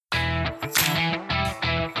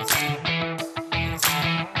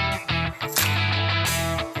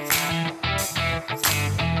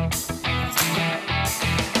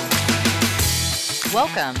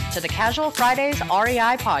Welcome to the Casual Fridays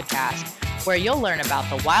REI podcast, where you'll learn about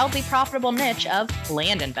the wildly profitable niche of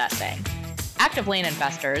land investing. Active land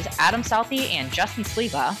investors Adam Southey and Justin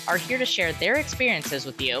Sleva are here to share their experiences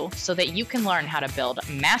with you so that you can learn how to build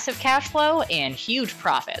massive cash flow and huge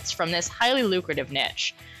profits from this highly lucrative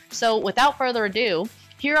niche. So without further ado,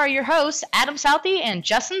 here are your hosts, Adam Southey and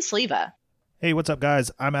Justin Sleva. Hey, what's up, guys?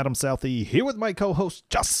 I'm Adam Southey here with my co-host,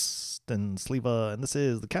 Justin Sleva, and this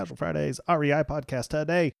is the Casual Fridays REI podcast.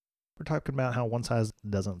 Today, we're talking about how one size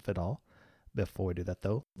doesn't fit all. Before we do that,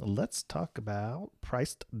 though, let's talk about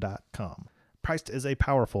Priced.com. Priced is a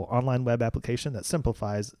powerful online web application that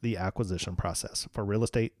simplifies the acquisition process for real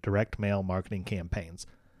estate direct mail marketing campaigns.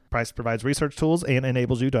 Priced provides research tools and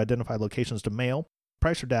enables you to identify locations to mail,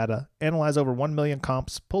 price your data, analyze over 1 million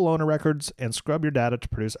comps, pull owner records, and scrub your data to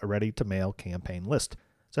produce a ready-to-mail campaign list.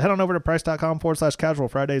 So head on over to price.com/Casual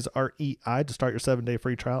Fridays REI to start your 7-day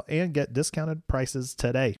free trial and get discounted prices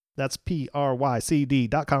today. That's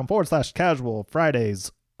PRYCD.com/Casual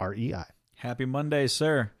Fridays REI. Happy Monday,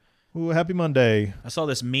 sir. Ooh, happy Monday. I saw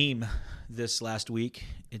this meme this last week.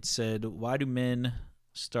 It said, "Why do men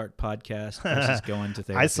start podcasts versus going to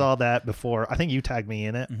therapy?" I saw that before. I think you tagged me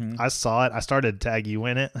in it. Mm-hmm. I saw it. I started to tag you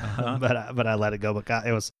in it, but I let it go. But God,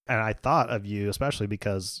 it was, and I thought of you especially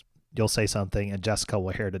because you'll say something and Jessica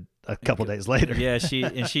will hear it a couple days later. Yeah,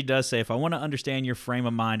 she does say, if I want to understand your frame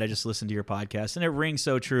of mind, I just listen to your podcast. And it rings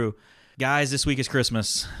so true. Guys, this week is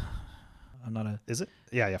Christmas. Is it?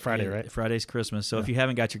 Yeah, Friday, right? Friday's Christmas. So if you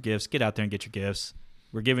haven't got your gifts, get out there and get your gifts.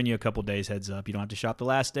 We're giving you a couple days heads up. You don't have to shop the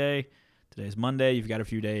last day. Today's Monday. You've got a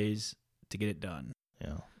few days to get it done.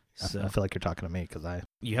 Yeah. So, I feel like you're talking to me because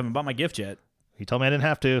you haven't bought my gift yet. You told me I didn't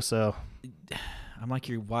have to, so. I'm like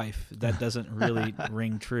your wife. That doesn't really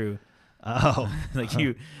ring true. Oh.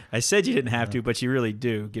 I said you didn't have to, but you really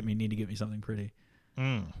do. Need to get me something pretty.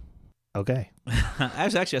 Okay. I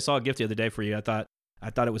saw a gift the other day for you. I thought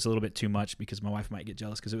it was a little bit too much because my wife might get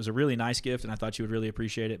jealous because it was a really nice gift and I thought you would really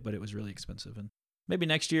appreciate it, but it was really expensive. And maybe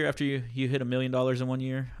next year after you hit $1 million in 1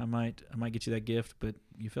 year, I might get you that gift, but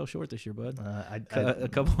you fell short this year, bud. A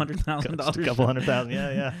couple $100,000. A couple $100,000.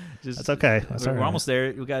 Yeah. That's okay. We're almost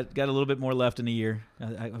there. We got a little bit more left in a year.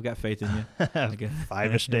 I've got faith in you.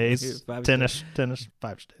 5-ish days. 10-ish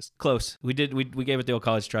 5-ish days. Close. We gave it the old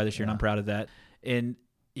college try this year, and I'm proud of that. And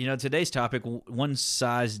today's topic, one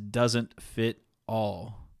size doesn't fit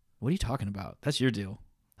all. What are you talking about? That's your deal.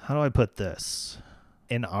 How do I put this?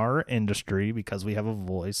 In our industry, because we have a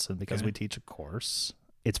voice and because we teach a course,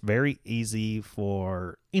 it's very easy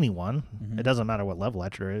for anyone. Mm-hmm. It doesn't matter what level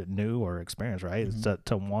at you're new or experienced, right? Mm-hmm.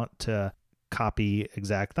 To want to copy I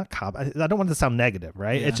don't want it to sound negative,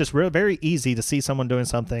 right? Yeah. It's just very easy to see someone doing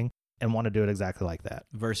something and want to do it exactly like that.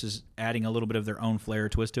 Versus adding a little bit of their own flair or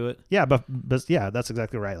twist to it. Yeah, but yeah, that's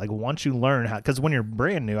exactly right. Like once you learn how, because when you're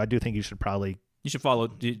brand new, I do think you should follow to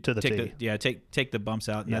the T. Take the bumps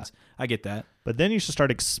out, and I get that. But then you should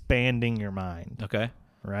start expanding your mind. Okay.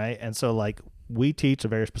 Right? And so like we teach a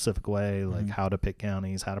very specific way, like how to pick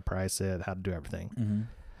counties, how to price it, how to do everything. Mm-hmm.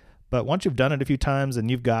 But once you've done it a few times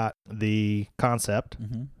and you've got the concept,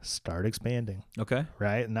 start expanding. Okay.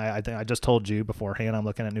 Right? And I think I just told you beforehand, I'm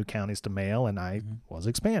looking at new counties to mail, and I was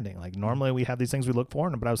expanding. Like normally we have these things we look for,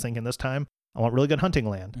 but I was thinking this time, I want really good hunting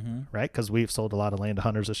land, right? Because we've sold a lot of land to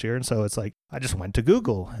hunters this year. And so it's like, I just went to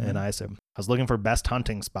Google and I said, I was looking for best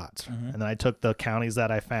hunting spots. And then I took the counties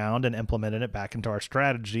that I found and implemented it back into our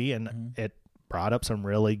strategy. And it brought up some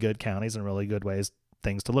really good counties and really good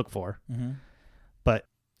things to look for. But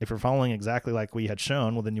if you're following exactly like we had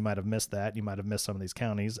shown, well, then you might have missed that. You might have missed some of these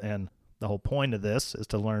counties. And the whole point of this is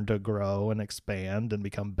to learn to grow and expand and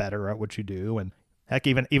become better at what you do. And heck,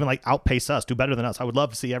 even like outpace us, do better than us. I would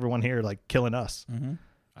love to see everyone here like killing us.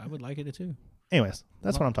 I would like it too. Anyways,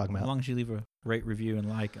 that's what I'm talking about. As long as you leave a rate, review, and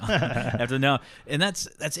like after no, and that's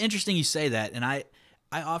interesting you say that. And I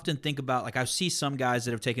often think about, like, I see some guys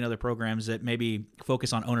that have taken other programs that maybe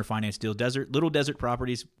focus on owner finance deal, little desert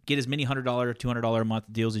properties, get as many $100, $200 a month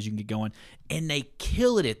deals as you can get going, and they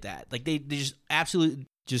kill it at that. Like they just absolutely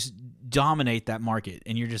just dominate that market,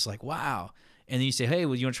 and you're just like, wow. And then you say, hey,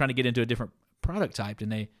 well, you want to try to get into a different product type,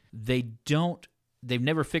 and they've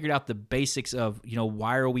never figured out the basics of,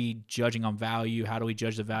 why are we judging on value? How do we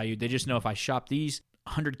judge the value? They just know if I shop these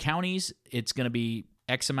 100 counties, it's going to be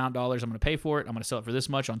X amount of dollars. I'm going to pay for it. I'm going to sell it for this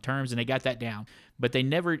much on terms. And they got that down, but they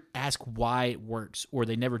never ask why it works, or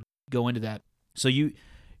they never go into that. So you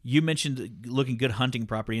mentioned looking good hunting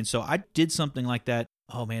property. And so I did something like that.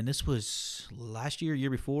 Oh man, this was last year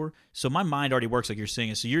before. So my mind already works like you're saying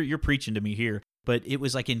it. So you're preaching to me here, but it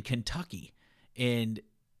was like in Kentucky, and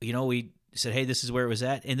we said, hey, this is where it was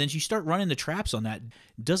at. And then you start running the traps on that.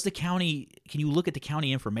 Can you look at the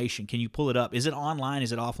county information? Can you pull it up? Is it online?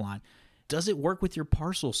 Is it offline? Does it work with your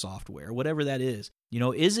parcel software, whatever that is?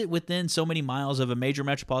 Is it within so many miles of a major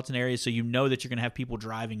metropolitan area so you know that you're going to have people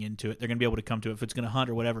driving into it? They're going to be able to come to it if it's going to hunt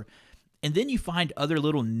or whatever. And then you find other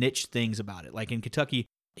little niche things about it. Like in Kentucky,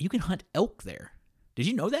 you can hunt elk there. Did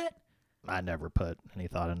you know that? I never put any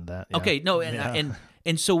thought into that. Yeah. Okay, no,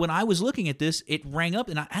 and so when I was looking at this, it rang up,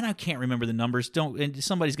 and I can't remember the numbers. And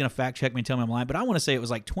somebody's going to fact check me and tell me I'm lying, but I want to say it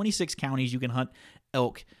was like 26 counties you can hunt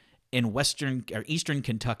elk in western or eastern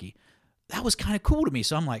Kentucky. That was kind of cool to me.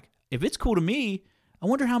 So I'm like, if it's cool to me, I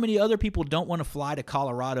wonder how many other people don't want to fly to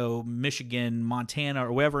Colorado, Michigan, Montana,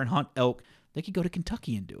 or wherever and hunt elk. They could go to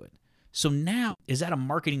Kentucky and do it. So now, is that a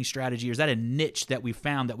marketing strategy, or is that a niche that we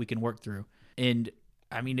found that we can work through? And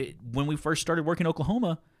I mean, when we first started working in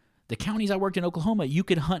Oklahoma, the counties I worked in Oklahoma, you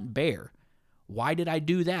could hunt bear. Why did I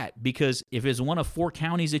do that? Because if it's one of 4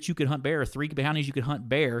 counties that you could hunt bear, or 3 counties you could hunt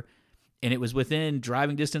bear, and it was within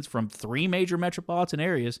driving distance from 3 major metropolitan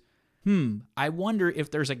areas, I wonder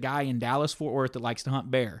if there's a guy in Dallas-Fort Worth that likes to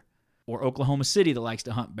hunt bear, or Oklahoma City that likes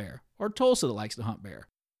to hunt bear, or Tulsa that likes to hunt bear.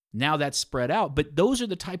 Now that's spread out, but those are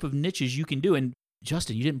the type of niches you can do. And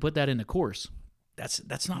Justin, you didn't put that in the course.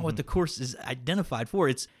 That's not what the course is identified for.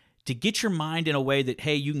 It's to get your mind in a way that,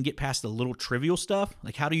 hey, you can get past the little trivial stuff.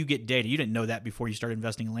 Like, how do you get data? You didn't know that before you started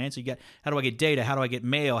investing in land. So you got, how do I get data? How do I get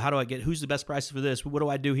mail? How do I get, who's the best price for this? What do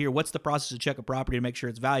I do here? What's the process to check a property to make sure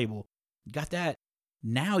it's valuable? You got that.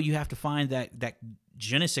 Now you have to find that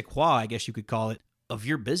je ne sais quoi, I guess you could call it, of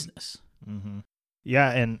your business. Mm-hmm.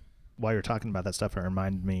 Yeah, and while you're talking about that stuff, it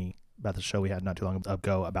reminded me about the show we had not too long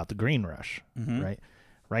ago about the green rush, right?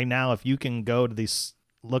 Right now, if you can go to these,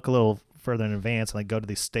 look a little further in advance, and like go to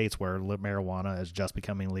these states where marijuana is just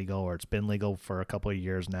becoming legal, or it's been legal for a couple of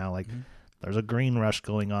years now, like there's a green rush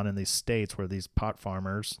going on in these states where these pot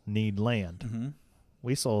farmers need land.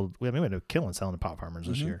 We went to killing selling to pot farmers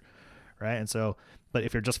this year, right? And so, but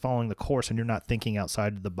if you're just following the course and you're not thinking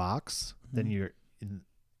outside the box, then you're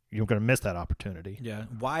going to miss that opportunity. Yeah.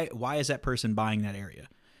 Why is that person buying that area?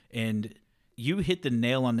 And you hit the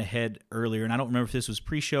nail on the head earlier, and I don't remember if this was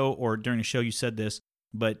pre-show or during the show you said this,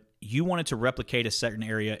 but you wanted to replicate a certain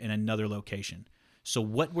area in another location. So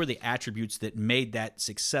what were the attributes that made that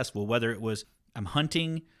successful? Whether it was, I'm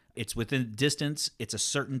hunting, it's within distance, it's a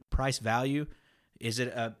certain price value, is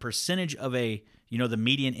it a percentage of the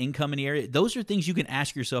median income in the area? Those are things you can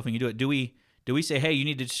ask yourself when you do it. Do we say, hey, you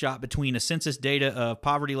need to shop between a census data of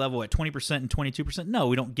poverty level at 20% and 22%? No,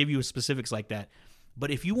 we don't give you specifics like that. But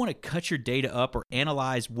if you want to cut your data up or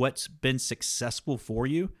analyze what's been successful for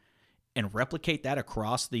you and replicate that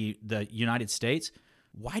across the United States,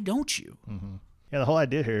 why don't you? Yeah, the whole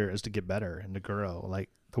idea here is to get better and to grow. Like,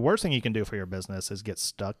 the worst thing you can do for your business is get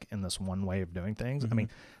stuck in this one way of doing things. I mean,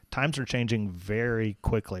 times are changing very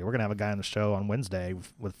quickly. We're going to have a guy on the show on Wednesday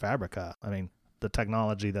with Fabrica. I mean, the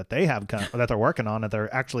technology that they have that they're working on,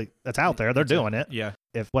 that's out there, they're doing it. Yeah.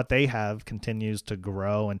 If what they have continues to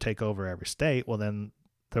grow and take over every state, well, then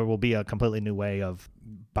there will be a completely new way of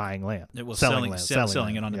buying land. It will selling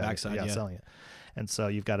it on the backside. Yeah, selling it. And so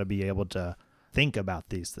you've got to be able to think about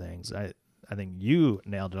these things. I think you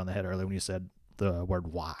nailed it on the head earlier when you said the word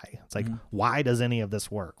why. It's like, why does any of this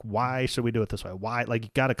work? Why should we do it this way? Why? Like, you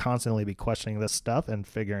got to constantly be questioning this stuff and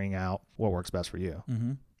figuring out what works best for you.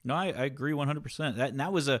 No, I agree 100%.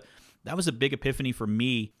 That was a big epiphany for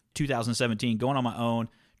me. 2017, going on my own,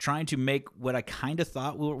 trying to make what I kind of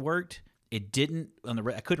thought worked. It didn't.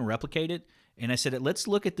 I couldn't replicate it, and I said, let's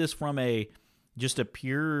look at this from just a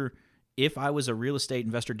pure. If I was a real estate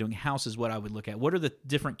investor doing houses, what I would look at. What are the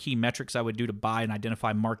different key metrics I would do to buy and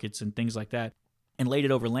identify markets and things like that, and laid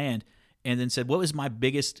it over land, and then said, what was my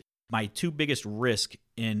 2 biggest risk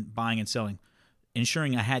in buying and selling?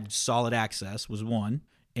 Ensuring I had solid access was one.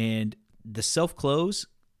 And the self-close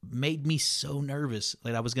made me so nervous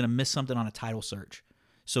that I was going to miss something on a title search.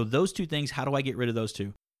 So those 2 things, how do I get rid of those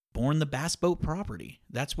 2? Born the Bass Boat property.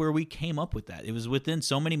 That's where we came up with that. It was within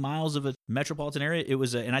so many miles of a metropolitan area. It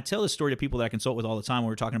was and I tell this story to people that I consult with all the time when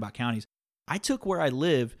we're talking about counties. I took where I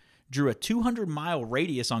live, drew a 200-mile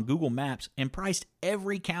radius on Google Maps, and priced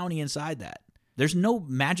every county inside that. There's no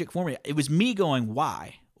magic formula. It was me going,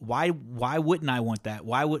 why? Why wouldn't I want that?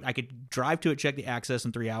 I could drive to it, check the access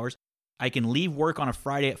in 3 hours. I can leave work on a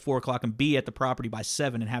Friday at 4:00 and be at the property by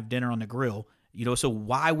 7 and have dinner on the grill. So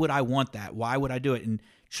why would I want that? Why would I do it? And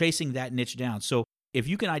chasing that niche down. So if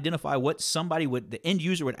you can identify what the end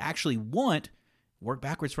user would actually want, work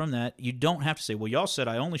backwards from that. You don't have to say, well, y'all said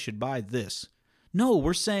I only should buy this. No,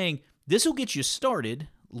 we're saying this will get you started.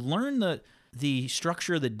 Learn the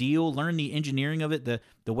structure of the deal, learn the engineering of it,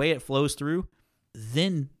 the way it flows through,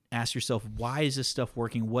 then ask yourself, why is this stuff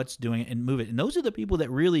working? What's doing it? And move it. And those are the people that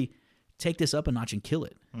really take this up a notch and kill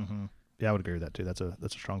it. Mm-hmm. Yeah, I would agree with that too. That's a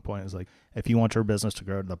strong point. It's like, if you want your business to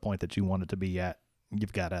grow to the point that you want it to be at,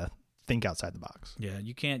 you've got to think outside the box. Yeah,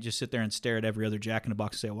 you can't just sit there and stare at every other Jack in the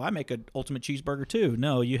Box and say, well, I make an ultimate cheeseburger too.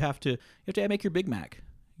 No, you have to make your Big Mac.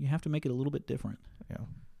 You have to make it a little bit different. Yeah.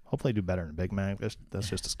 Hopefully do better than Big Mac. That's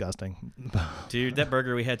just disgusting. Dude, that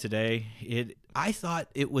burger we had today, I thought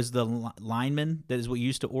it was the lineman that is what you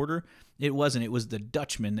used to order. It wasn't. It was the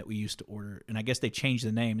Dutchman that we used to order. And I guess they changed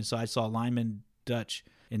the name. And so I saw lineman Dutch.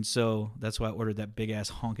 And so that's why I ordered that big-ass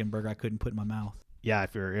honking burger I couldn't put in my mouth. Yeah,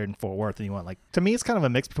 if you're in Fort Worth and you want, like, to me, it's kind of a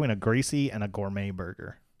mix between a greasy and a gourmet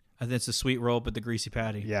burger. I think it's a sweet roll, but the greasy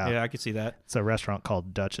patty. Yeah, I could see that. It's a restaurant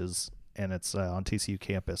called Dutch's, and it's on TCU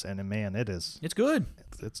campus. And, man, it's good.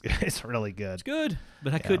 It's really good. It's good,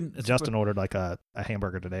 but I couldn't. Justin ordered, like, a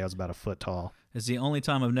hamburger today. I was about a foot tall. It's the only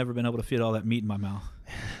time I've never been able to fit all that meat in my mouth.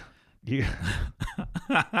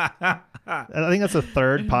 I think that's the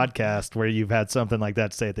third podcast where you've had something like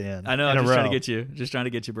that to say at the end. I know. I'm just trying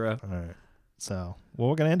to get you, bro. All right. So, well,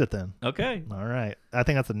 we're going to end it then. Okay. All right. I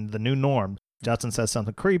think that's the new norm. Justin says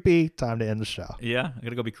something creepy. Time to end the show. Yeah. I got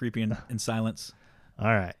to go be creepy in silence. All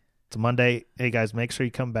right. It's Monday. Hey, guys, make sure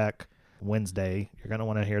you come back Wednesday. You're going to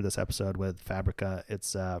want to hear this episode with Fabrica.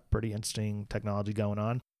 It's pretty interesting technology going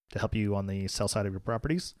on to help you on the sell side of your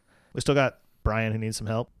properties. We still got Brian who needs some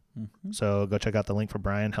help. Mm-hmm. So go check out the link for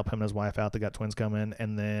Brian. Help him and his wife out. They got twins coming.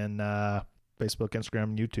 And then Facebook,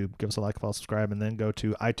 Instagram, YouTube. Give us a like, follow, subscribe, and then go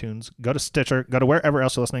to iTunes. Go to Stitcher. Go to wherever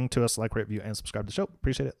else you're listening to us. Like, rate, review, and subscribe to the show.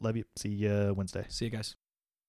 Appreciate it. Love you. See you Wednesday. See you guys.